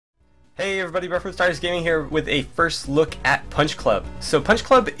Hey everybody, AstartesGaming here with a first look at Punch Club. So Punch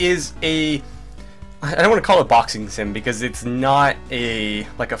Club is I don't want to call it a boxing sim because it's not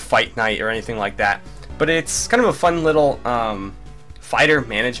like a fight night or anything like that, but it's kind of a fun little fighter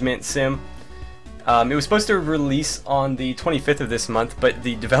management sim. It was supposed to release on the 25th of this month, but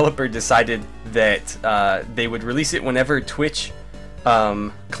the developer decided that they would release it whenever Twitch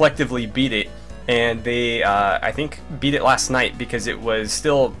collectively beat it. And they, I think, beat it last night because it was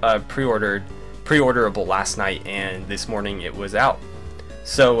still pre-orderable last night, and this morning it was out.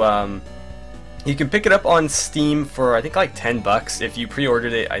 So you can pick it up on Steam for I think like $10. If you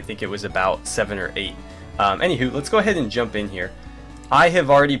pre-ordered it, I think it was about 7 or 8. Anywho, let's go ahead and jump in here. I have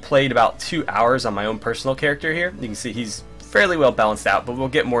already played about 2 hours on my own personal character here. You can see he's fairly well balanced out, but we'll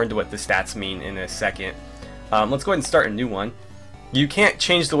get more into what the stats mean in a second. Let's go ahead and start a new one. You can't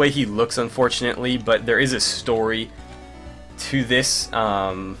change the way he looks, unfortunately, but there is a story to this.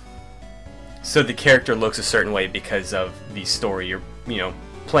 So the character looks a certain way because of the story. You're,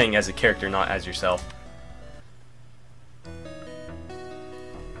 playing as a character, not as yourself.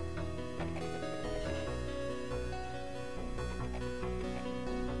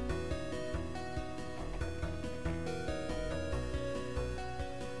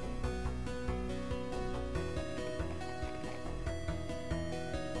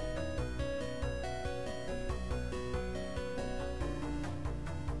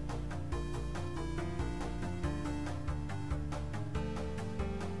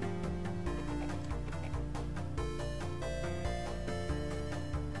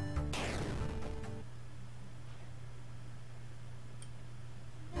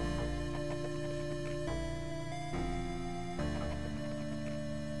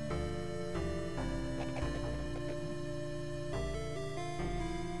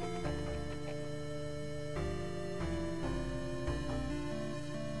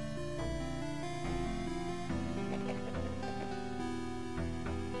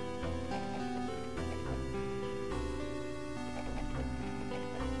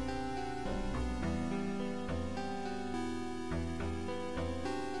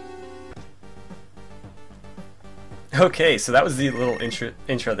 Okay, so that was the little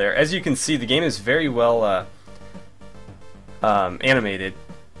intro there. As you can see, the game is very well animated.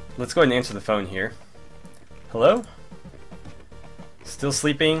 Let's go ahead and answer the phone here. Hello? Still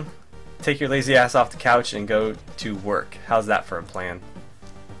sleeping? Take your lazy ass off the couch and go to work. How's that for a plan?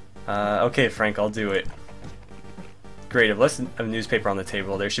 Okay, Frank, I'll do it. Great, I've left a newspaper on the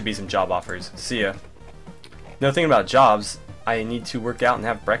table. There should be some job offers. See ya. No thing about jobs. I need to work out and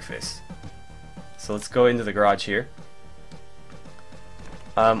have breakfast. So let's go into the garage here.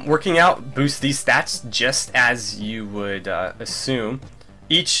 Working out boosts these stats just as you would assume.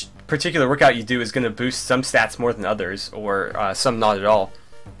 Each particular workout you do is going to boost some stats more than others, or some not at all.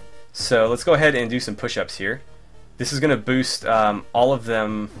 So let's go ahead and do some push-ups here. This is going to boost all of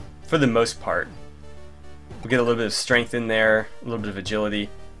them for the most part. We'll get a little bit of strength in there, a little bit of agility.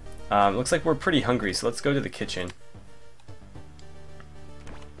 Looks like we're pretty hungry, so let's go to the kitchen.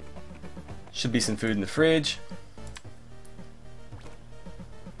 Should be some food in the fridge.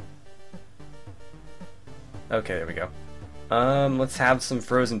 Okay, there we go. Let's have some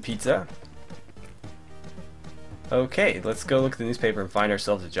frozen pizza. Okay, let's go look at the newspaper and find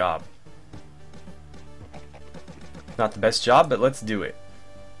ourselves a job. Not the best job, but let's do it.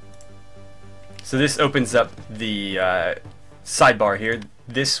 So this opens up the sidebar here.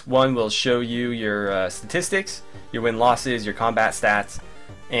 This one will show you your statistics, your win-losses, your combat stats,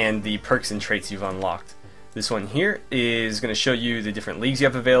 and the perks and traits you've unlocked. This one here is going to show you the different leagues you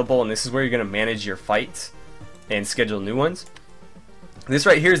have available, and this is where you're going to manage your fights and schedule new ones. This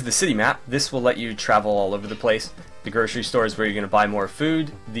right here is the city map. This will let you travel all over the place. The grocery store is where you're going to buy more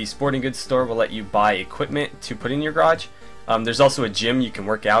food. The sporting goods store will let you buy equipment to put in your garage. There's also a gym you can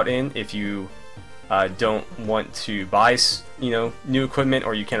work out in if you don't want to buy new equipment,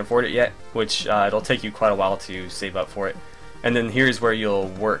 or you can't afford it yet, which it'll take you quite a while to save up for it. And then here's where you'll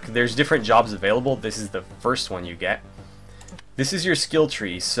work. There's different jobs available. This is the first one you get. This is your skill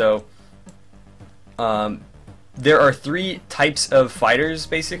tree. So there are 3 types of fighters,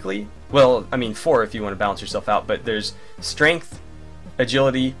 basically. Well, I mean 4 if you want to balance yourself out, but there's strength,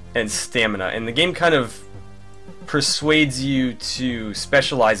 agility, and stamina. And the game kind of persuades you to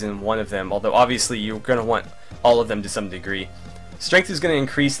specialize in one of them, although obviously you're going to want all of them to some degree. Strength is going to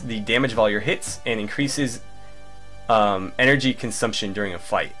increase the damage of all your hits and increases energy consumption during a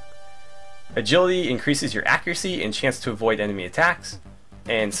fight. Agility increases your accuracy and chance to avoid enemy attacks.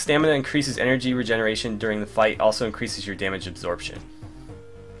 And stamina increases energy regeneration during the fight, also increases your damage absorption.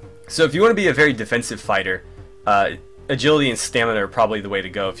 So if you want to be a very defensive fighter, agility and stamina are probably the way to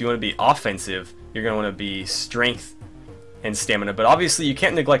go. If you want to be offensive, you're going to want to be strength and stamina. But obviously you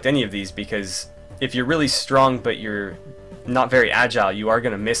can't neglect any of these, because if you're really strong but you're not very agile, you are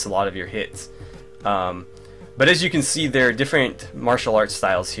going to miss a lot of your hits. But as you can see, there are different martial arts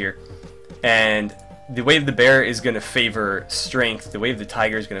styles here, and the way of the bear is going to favor strength, the way of the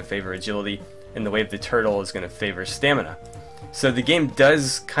tiger is going to favor agility, and the way of the turtle is going to favor stamina. So the game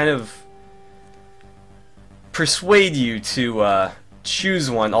does kind of persuade you to choose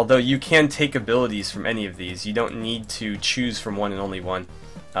one, although you can take abilities from any of these. You don't need to choose from one and only one.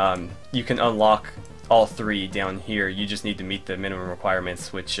 You can unlock all three down here. You just need to meet the minimum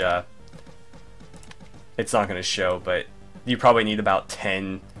requirements, which it's not going to show, but you probably need about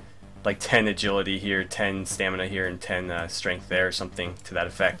 10, like 10 agility here, 10 stamina here, and 10 strength there, or something to that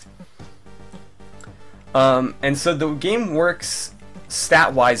effect. And so the game works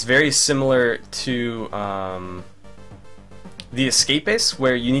stat-wise very similar to the Escapist,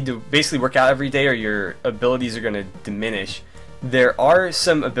 where you need to basically work out every day or your abilities are going to diminish. There are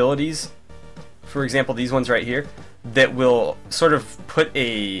some abilities, for example these ones right here, that will sort of put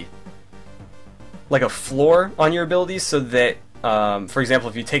a floor on your abilities, so that for example,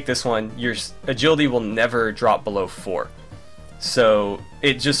 if you take this one, your agility will never drop below 4. So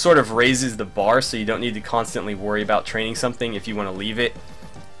it just sort of raises the bar, so you don't need to constantly worry about training something if you want to leave it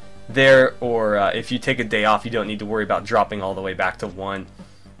there, or if you take a day off, you don't need to worry about dropping all the way back to 1.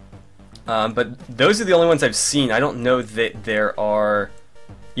 But those are the only ones I've seen. I don't know that there are...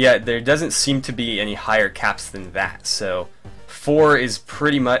 Yeah, there doesn't seem to be any higher caps than that, so 4 is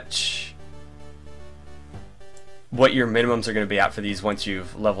pretty much what your minimums are going to be at for these once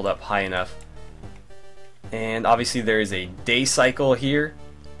you've leveled up high enough. And obviously there is a day cycle here.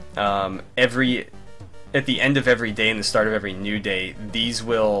 At the end of every day and the start of every new day, these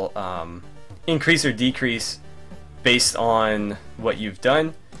will increase or decrease based on what you've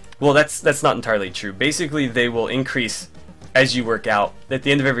done. Well, that's not entirely true. Basically, they will increase as you work out. At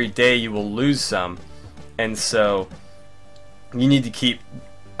the end of every day, you will lose some, and so you need to keep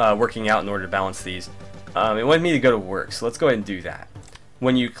working out in order to balance these. It wanted me to go to work, so let's go ahead and do that.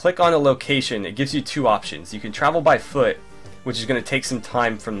 When you click on a location, it gives you two options. You can travel by foot, which is going to take some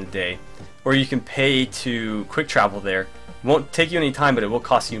time from the day, or you can pay to quick travel there. It won't take you any time, but it will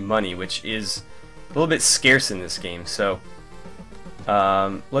cost you money, which is a little bit scarce in this game. So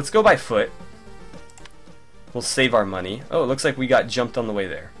let's go by foot. We'll save our money. Oh, it looks like we got jumped on the way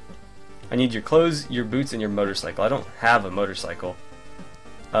there. I need your clothes, your boots, and your motorcycle. I don't have a motorcycle.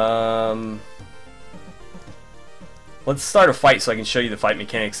 Let's start a fight so I can show you the fight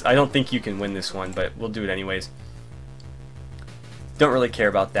mechanics. I don't think you can win this one, but we'll do it anyways. Don't really care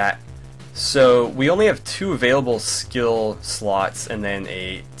about that. So we only have 2 available skill slots and then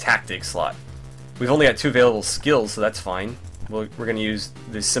a tactic slot. We've only got 2 available skills, so that's fine. We're going to use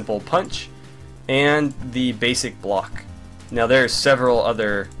the simple punch and the basic block. Now there are several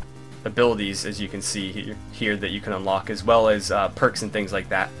other abilities, as you can see here that you can unlock, as well as perks and things like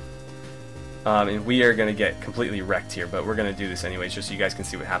that. And we are going to get completely wrecked here, but we're going to do this anyways, just so you guys can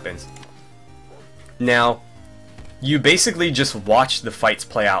see what happens. Now, you basically just watch the fights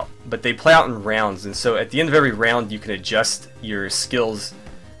play out, but they play out in rounds, and so at the end of every round you can adjust your skills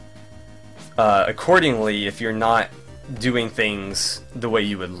accordingly if you're not doing things the way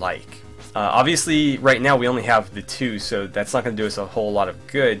you would like. Obviously, right now we only have the 2, so that's not going to do us a whole lot of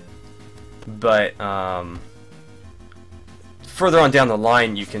good, but further on down the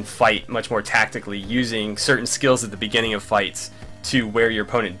line you can fight much more tactically, using certain skills at the beginning of fights to wear your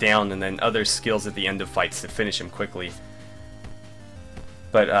opponent down, and then other skills at the end of fights to finish him quickly.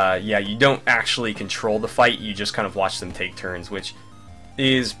 But yeah, you don't actually control the fight, you just kind of watch them take turns, which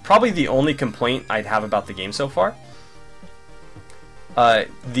is probably the only complaint I'd have about the game so far.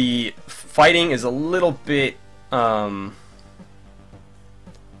 The fighting is a little bit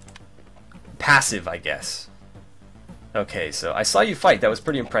passive, I guess. Okay, so I saw you fight, that was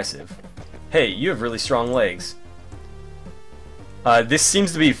pretty impressive. Hey, you have really strong legs. This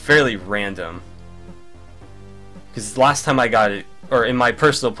seems to be fairly random, because last time I got it, or in my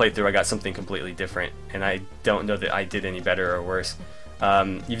personal playthrough, I got something completely different, and I don't know that I did any better or worse.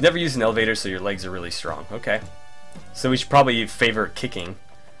 You've never used an elevator, so your legs are really strong. Okay, so we should probably favor kicking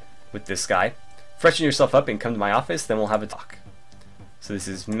with this guy. Freshen yourself up and come to my office, then we'll have a talk. So this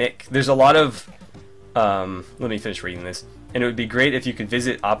is Mick. There's a lot of... let me finish reading this. And it would be great if you could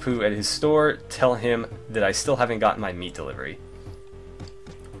visit Apu at his store, tell him that I still haven't gotten my meat delivery.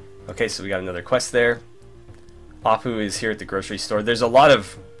 Okay, so we got another quest there. Apu is here at the grocery store. There's a lot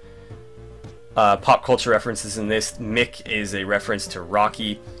of pop culture references in this. Mick is a reference to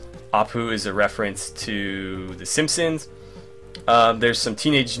Rocky, Apu is a reference to The Simpsons. There's some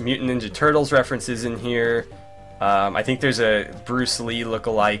Teenage Mutant Ninja Turtles references in here. I think there's a Bruce Lee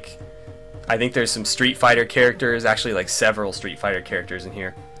look-alike. I think there's some Street Fighter characters, actually like several Street Fighter characters in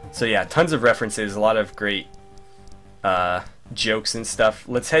here. So yeah, tons of references, a lot of great jokes and stuff.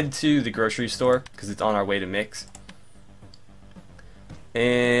 Let's head to the grocery store because it's on our way to Mix.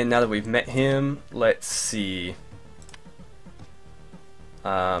 And now that we've met him, let's see.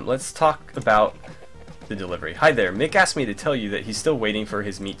 Let's talk about the delivery. Hi there, Mick asked me to tell you that he's still waiting for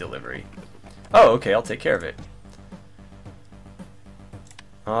his meat delivery. Oh, okay, I'll take care of it.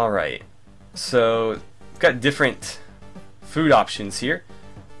 Alright, so we've got different food options here.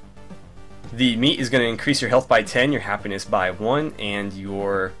 The meat is going to increase your health by 10, your happiness by 1, and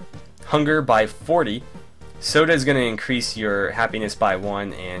your hunger by 40. Soda is going to increase your happiness by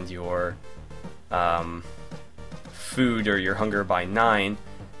 1 and your food or your hunger by 9.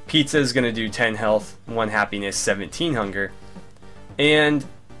 Pizza is going to do 10 health, 1 happiness, 17 hunger. And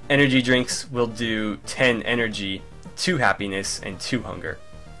energy drinks will do 10 energy, 2 happiness, and 2 hunger.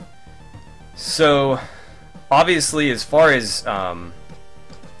 So, obviously, as far as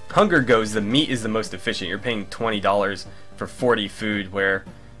hunger goes, the meat is the most efficient. You're paying $20 for 40 food, where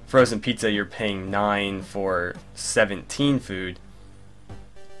frozen pizza you're paying 9 for 17 food.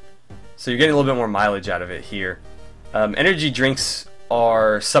 So you're getting a little bit more mileage out of it here. Energy drinks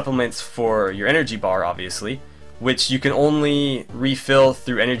are supplements for your energy bar, obviously, which you can only refill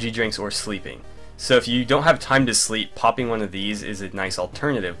through energy drinks or sleeping. So if you don't have time to sleep, popping one of these is a nice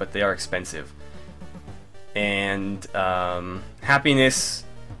alternative, but they are expensive. And happiness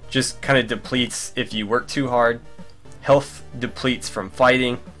just kind of depletes if you work too hard. Health depletes from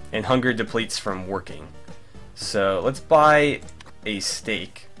fighting, and hunger depletes from working. So let's buy a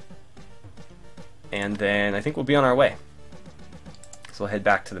steak, and then I think we'll be on our way. So we'll head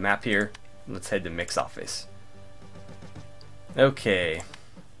back to the map here. Let's head to Mick's office. Okay,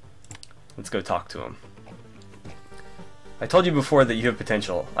 let's go talk to him. I told you before that you have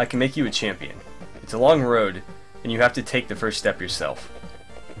potential. I can make you a champion. It's a long road, and you have to take the first step yourself.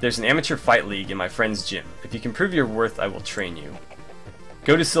 There's an amateur fight league in my friend's gym. If you can prove your worth, I will train you.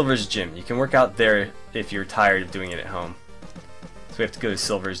 Go to Silver's gym. You can work out there if you're tired of doing it at home. So we have to go to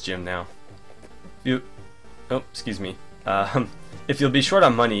Silver's gym now. Oh, excuse me. If you'll be short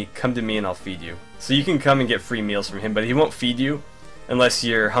on money, come to me and I'll feed you. So you can come and get free meals from him, but he won't feed you unless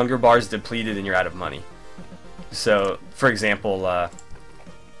your hunger bar is depleted and you're out of money. So, for example,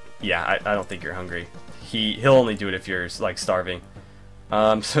 yeah, I don't think you're hungry. He'll only do it if you're like starving.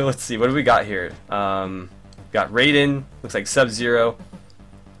 So let's see, what do we got here? Got Raiden, looks like Sub-Zero,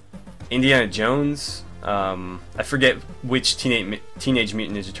 Indiana Jones. I forget which Teenage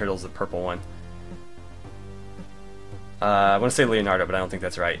Mutant Ninja Turtles, the purple one. I want to say Leonardo, but I don't think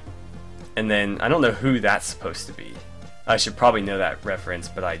that's right. And then, I don't know who that's supposed to be. I should probably know that reference,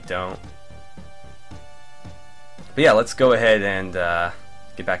 but I don't. But yeah, let's go ahead and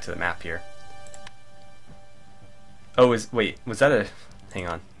get back to the map here. Oh, wait, was that a... Hang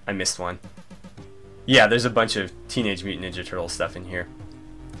on, I missed one. Yeah, there's a bunch of Teenage Mutant Ninja Turtle stuff in here.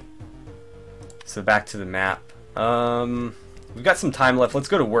 So back to the map. We've got some time left. Let's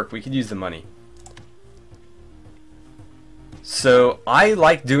go to work. We could use the money. So I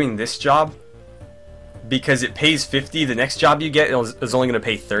like doing this job because it pays 50. The next job you get is only going to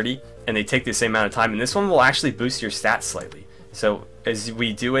pay 30, and they take the same amount of time. And this one will actually boost your stats slightly. So as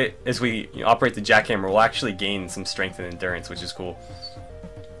we do it, as we operate the jackhammer, we'll actually gain some strength and endurance, which is cool.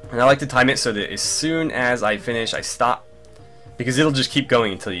 And I like to time it so that as soon as I finish, I stop, because it'll just keep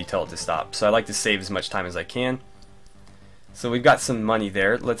going until you tell it to stop. So I like to save as much time as I can. So we've got some money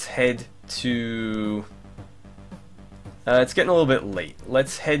there. Let's head to... it's getting a little bit late.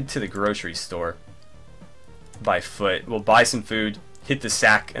 Let's head to the grocery store by foot. We'll buy some food, hit the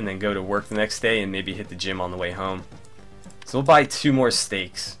sack, and then go to work the next day, and maybe hit the gym on the way home. So we'll buy 2 more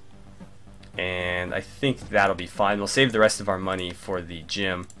steaks, and I think that'll be fine. We'll save the rest of our money for the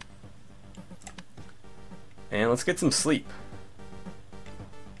gym. And let's get some sleep.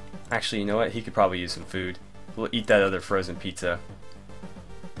 Actually, you know what? He could probably use some food. We'll eat that other frozen pizza.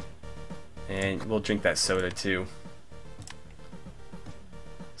 And we'll drink that soda too.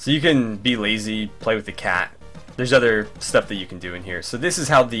 So you can be lazy, play with the cat. There's other stuff that you can do in here. So this is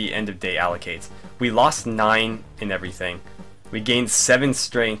how the end of day allocates. We lost 9 in everything. We gained 7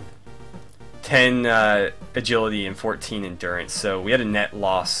 strength, 10 agility, and 14 endurance. So we had a net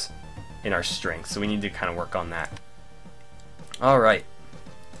loss in our strength. So we need to kind of work on that. Alright.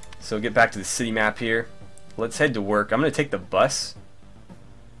 So get back to the city map here. Let's head to work. I'm going to take the bus.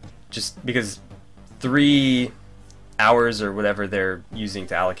 Just because 3 hours or whatever they're using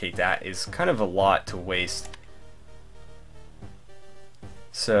to allocate that is kind of a lot to waste.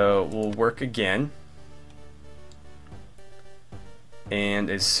 So we'll work again. And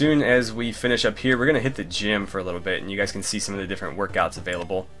as soon as we finish up here, we're going to hit the gym for a little bit, and you guys can see some of the different workouts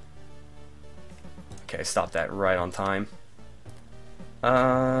available. Okay, stop that right on time.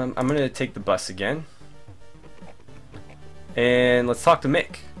 I'm going to take the bus again. And let's talk to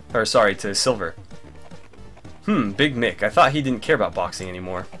Mick. Or sorry, to Silver. Big Mick. I thought he didn't care about boxing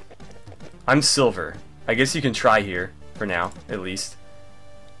anymore. I'm Silver. I guess you can try here, for now, at least.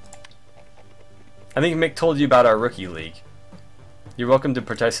 I think Mick told you about our rookie league. You're welcome to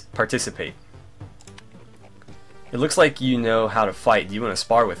participate. It looks like you know how to fight. Do you want to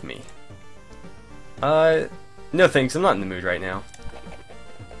spar with me? No thanks. I'm not in the mood right now.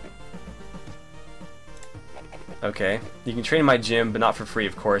 Okay. You can train in my gym, but not for free,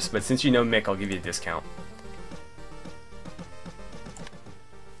 of course. But since you know Mick, I'll give you a discount.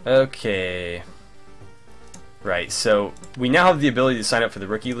 Okay. Right, so we now have the ability to sign up for the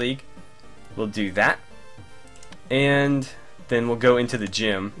Rookie League. We'll do that. And then we'll go into the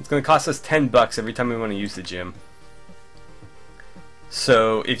gym. It's going to cost us 10 bucks every time we want to use the gym.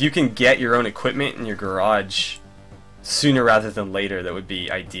 So if you can get your own equipment in your garage sooner rather than later, that would be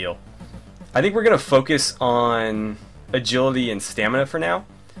ideal. I think we're going to focus on agility and stamina for now.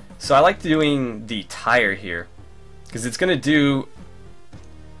 So I like doing the tire here, because it's going to do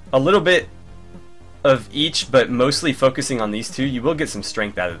a little bit of each, but mostly focusing on these two. You will get some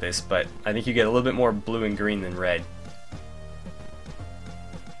strength out of this, but I think you get a little bit more blue and green than red.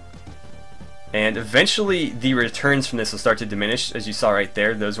 And eventually the returns from this will start to diminish, as you saw right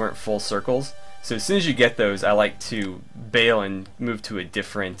there. Those weren't full circles. So as soon as you get those, I like to bail and move to a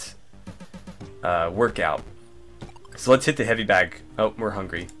different workout. So let's hit the heavy bag. Oh, we're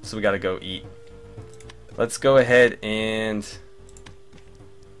hungry, so we gotta go eat. Let's go ahead and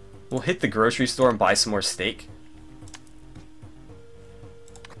we'll hit the grocery store and buy some more steak.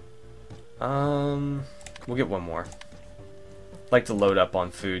 We'll get one more. Like to load up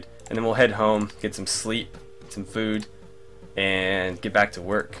on food, and then we'll head home, get some sleep, some food, and get back to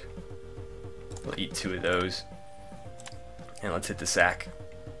work. We'll eat 2 of those, and let's hit the sack.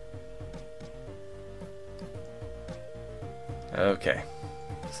 Okay,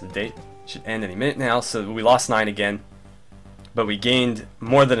 so the date should end any minute now. So we lost 9 again, but we gained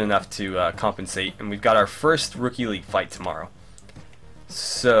more than enough to compensate, and we've got our first Rookie League fight tomorrow.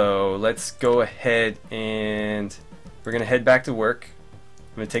 So let's go ahead and we're gonna head back to work.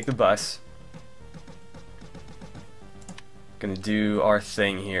 I'm gonna take the bus. Gonna do our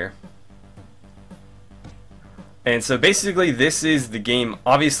thing here. And so basically this is the game.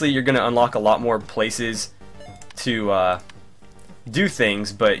 Obviously you're gonna unlock a lot more places to do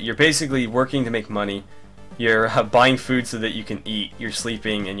things, but you're basically working to make money. You're buying food so that you can eat, you're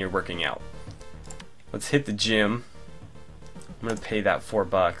sleeping, and you're working out. Let's hit the gym. I'm gonna pay that 4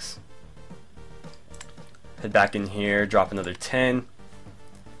 bucks. Head back in here, drop another 10.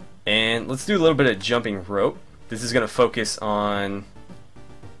 And let's do a little bit of jumping rope. This is gonna focus on...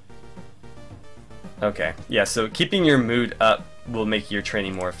 Okay, yeah, so keeping your mood up will make your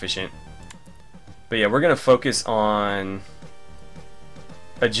training more efficient. But yeah, we're gonna focus on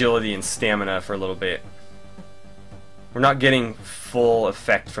agility and stamina for a little bit. We're not getting full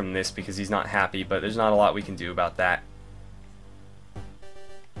effect from this because he's not happy, but there's not a lot we can do about that.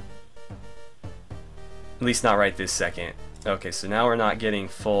 At least not right this second. Okay, so now we're not getting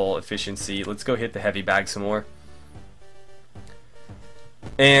full efficiency. Let's go hit the heavy bag some more.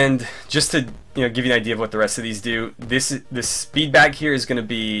 And just to give you an idea of what the rest of these do, this speed bag here is going to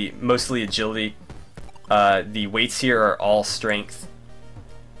be mostly agility. The weights here are all strength,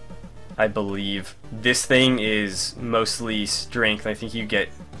 I believe. This thing is mostly strength. I think you get,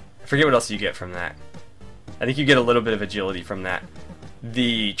 I forget what else you get from that. I think you get a little bit of agility from that.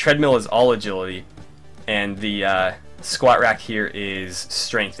 The treadmill is all agility, and the squat rack here is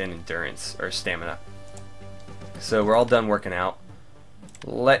strength and endurance, or stamina. So we're all done working out.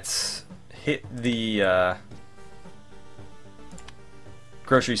 Let's hit the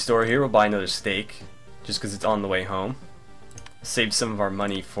grocery store here. We'll buy another steak, just because it's on the way home. Save some of our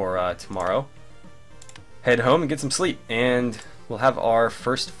money for tomorrow. Head home and get some sleep, and we'll have our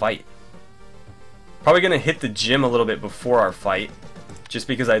first fight. Probably going to hit the gym a little bit before our fight, just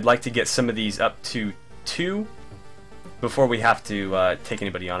because I'd like to get some of these up to 2 before we have to take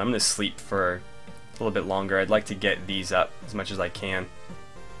anybody on. I'm going to sleep for a little bit longer. I'd like to get these up as much as I can.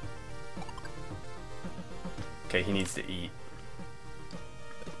 Okay, he needs to eat.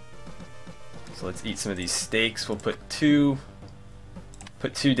 So let's eat some of these steaks. We'll put 2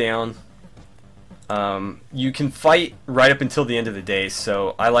 down. You can fight right up until the end of the day,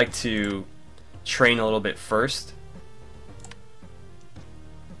 so I like to train a little bit first.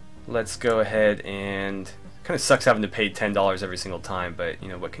 Let's go ahead and... kind of sucks having to pay $10 every single time, but you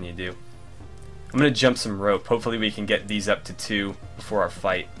know, what can you do? I'm going to jump some rope. Hopefully we can get these up to 2 before our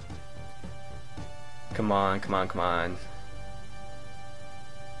fight. Come on, come on, come on.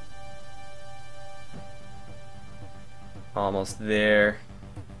 Almost there.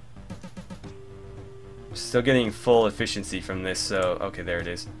 Still getting full efficiency from this, so okay, there it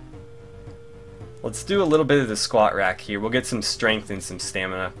is. Let's do a little bit of the squat rack here. We'll get some strength and some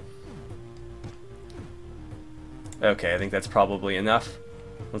stamina. Okay, I think that's probably enough.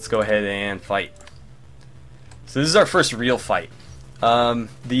 Let's go ahead and fight. So this is our first real fight.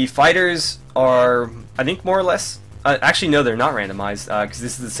 The fighters are, I think, more or less... actually, no, they're not randomized, because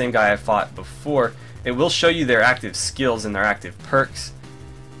this is the same guy I fought before. It will show you their active skills and their active perks.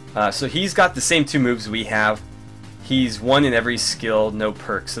 So he's got the same 2 moves we have. He's 1 in every skill, no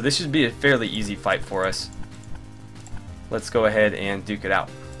perks. So this should be a fairly easy fight for us. Let's go ahead and duke it out.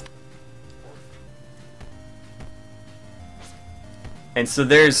 And so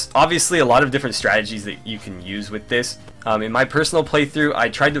there's obviously a lot of different strategies that you can use with this. In my personal playthrough, I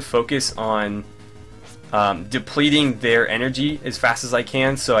tried to focus on depleting their energy as fast as I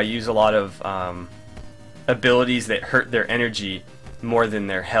can, so I use a lot of abilities that hurt their energy more than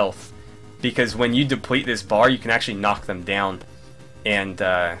their health. Because when you deplete this bar, you can actually knock them down and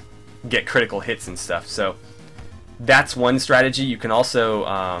get critical hits and stuff. So that's one strategy. You can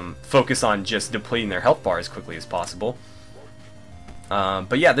also focus on just depleting their health bar as quickly as possible.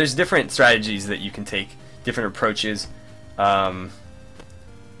 But yeah, there's different strategies that you can take, different approaches, and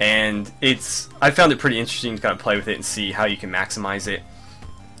I found it pretty interesting to kind of play with it and see how you can maximize it.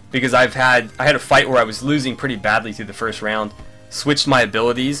 Because I had a fight where I was losing pretty badly through the first round, switched my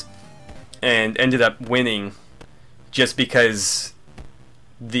abilities, and ended up winning just because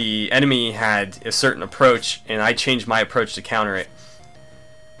the enemy had a certain approach, and I changed my approach to counter it.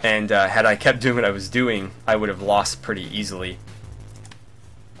 And had I kept doing what I was doing, I would have lost pretty easily.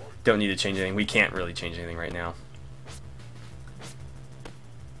 Don't need to change anything. We can't really change anything right now.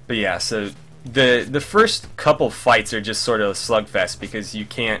 But yeah, so the first couple fights are just sort of a slugfest because you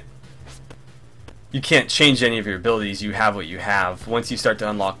can't change any of your abilities. You have what you have. Once you start to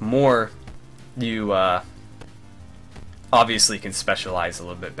unlock more, you obviously can specialize a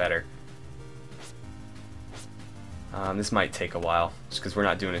little bit better. This might take a while just because we're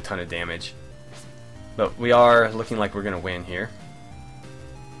not doing a ton of damage, but we are looking like we're gonna win here.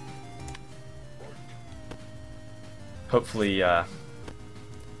 Hopefully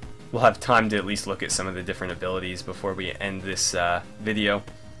we'll have time to at least look at some of the different abilities before we end this video.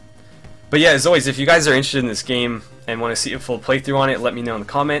 But yeah, as always, if you guys are interested in this game and want to see a full playthrough on it, let me know in the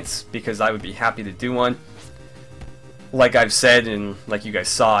comments, because I would be happy to do one. Like I've said, and like you guys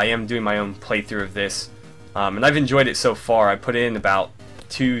saw, I am doing my own playthrough of this, and I've enjoyed it so far. I put in about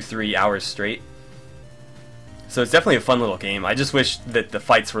 2-3 hours straight, so it's definitely a fun little game. I just wish that the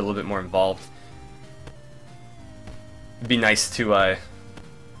fights were a little bit more involved. It'd be nice to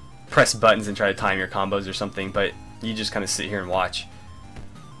press buttons and try to time your combos or something, but you just kind of sit here and watch.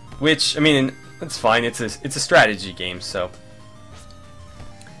 Which, I mean, it's fine. It's a strategy game, so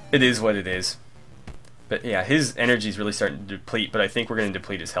it is what it is. But yeah, his energy is really starting to deplete, but I think we're going to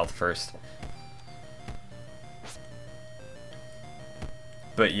deplete his health first.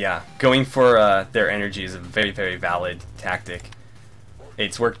 But yeah, going for their energy is a very, very valid tactic.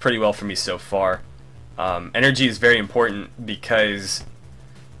 It's worked pretty well for me so far. Energy is very important because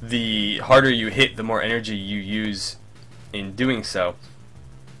the harder you hit, the more energy you use in doing so.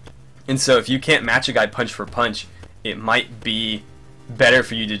 And so if you can't match a guy punch for punch, it might be better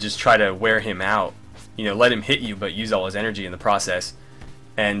for you to just try to wear him out. You know, let him hit you, but use all his energy in the process.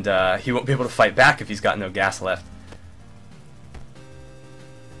 And he won't be able to fight back if he's got no gas left.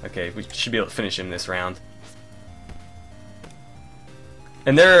 Okay, we should be able to finish him this round.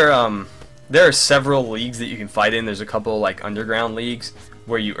 And there are several leagues that you can fight in. There's a couple like underground leagues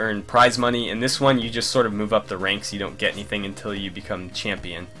where you earn prize money. In this one, you just sort of move up the ranks. You don't get anything until you become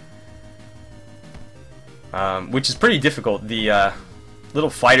champion, which is pretty difficult. The little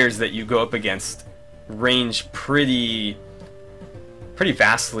fighters that you go up against range pretty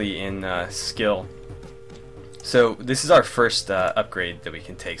vastly in skill. So this is our first upgrade that we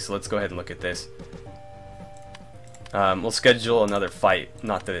can take. So let's go ahead and look at this. We'll schedule another fight,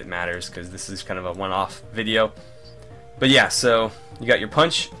 not that it matters because this is kind of a one-off video. But yeah, so you got your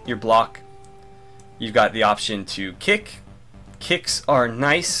punch, your block, you've got the option to kick. Kicks are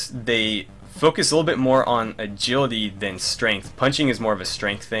nice. They focus a little bit more on agility than strength. Punching is more of a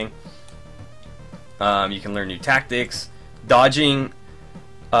strength thing. You can learn new tactics. Dodging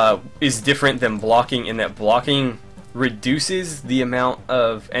is different than blocking in that blocking reduces the amount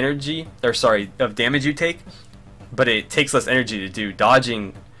of energy, or sorry, of damage you take, but it takes less energy to do.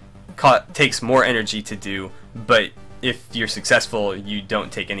 Dodging takes more energy to do, but if you're successful, you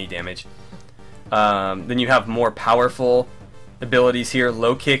don't take any damage. Then you have more powerful abilities here.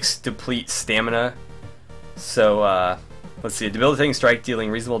 Low kicks deplete stamina. So let's see, a debilitating strike dealing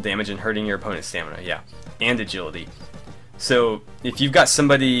reasonable damage and hurting your opponent's stamina. Yeah, and agility. So if you've got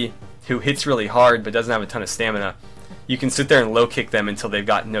somebody who hits really hard but doesn't have a ton of stamina, you can sit there and low kick them until they've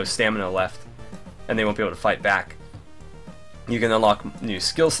got no stamina left, and they won't be able to fight back. You can unlock new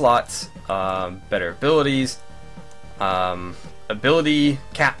skill slots, better abilities, ability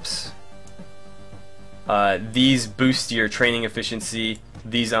caps. These boost your training efficiency.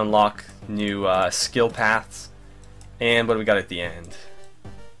 These unlock new skill paths. And what do we got at the end?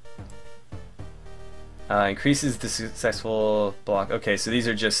 Increases the successful block. Okay, so these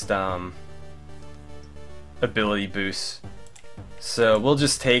are just ability boosts. So we'll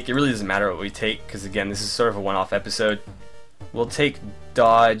just take, it really doesn't matter what we take, because again, this is sort of a one-off episode. We'll take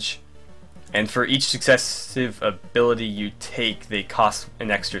dodge, and for each successive ability you take, they cost an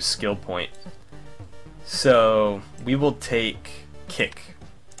extra skill point. So we will take kick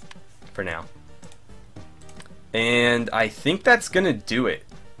for now. And I think that's gonna do it.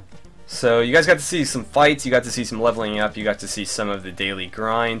 So you guys got to see some fights, you got to see some leveling up, you got to see some of the daily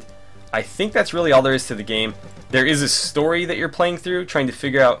grind. I think that's really all there is to the game. There is a story that you're playing through, trying to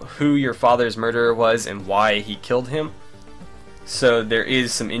figure out who your father's murderer was and why he killed him. So there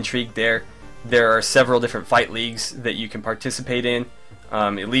is some intrigue there. There are several different fight leagues that you can participate in.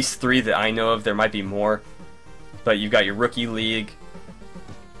 At least 3 that I know of. There might be more. But you've got your rookie league.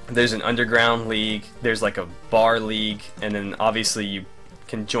 There's an underground league. There's like a bar league. And then obviously you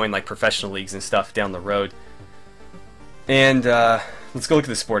can join like professional leagues and stuff down the road. And let's go look at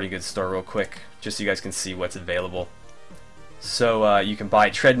the sporting goods store real quick, just so you guys can see what's available. So you can buy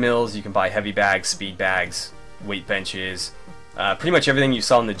treadmills, you can buy heavy bags, speed bags, weight benches. Pretty much everything you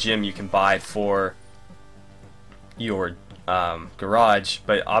saw in the gym you can buy for your garage,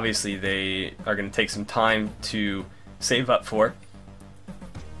 but obviously they are going to take some time to save up for.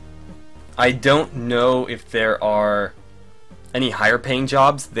 I don't know if there are any higher paying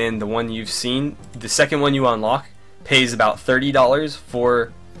jobs than the one you've seen. The second one you unlock pays about $30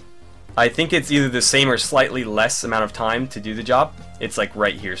 for, I think it's either the same or slightly less amount of time to do the job. It's like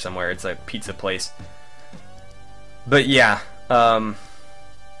right here somewhere. It's a pizza place. But yeah, I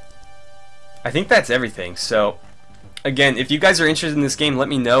think that's everything. So again, if you guys are interested in this game, let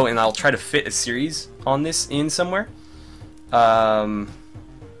me know and I'll try to fit a series on this in somewhere.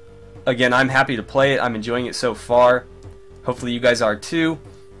 Again, I'm happy to play it. I'm enjoying it so far. Hopefully you guys are too.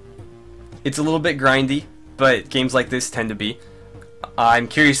 It's a little bit grindy, but games like this tend to be. I'm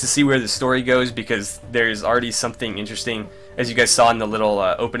curious to see where the story goes, because there's already something interesting, as you guys saw in the little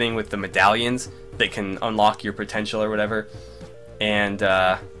opening with the medallions that can unlock your potential or whatever. And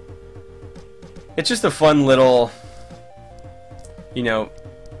it's just a fun little, you know,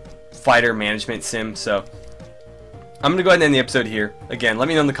 fighter management sim. So I'm going to go ahead and end the episode here. Again, let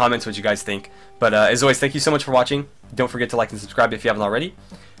me know in the comments what you guys think. But as always, thank you so much for watching. Don't forget to like and subscribe if you haven't already.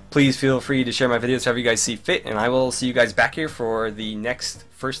 Please feel free to share my videos however you guys see fit, and I will see you guys back here for the next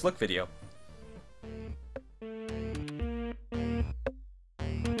first look video.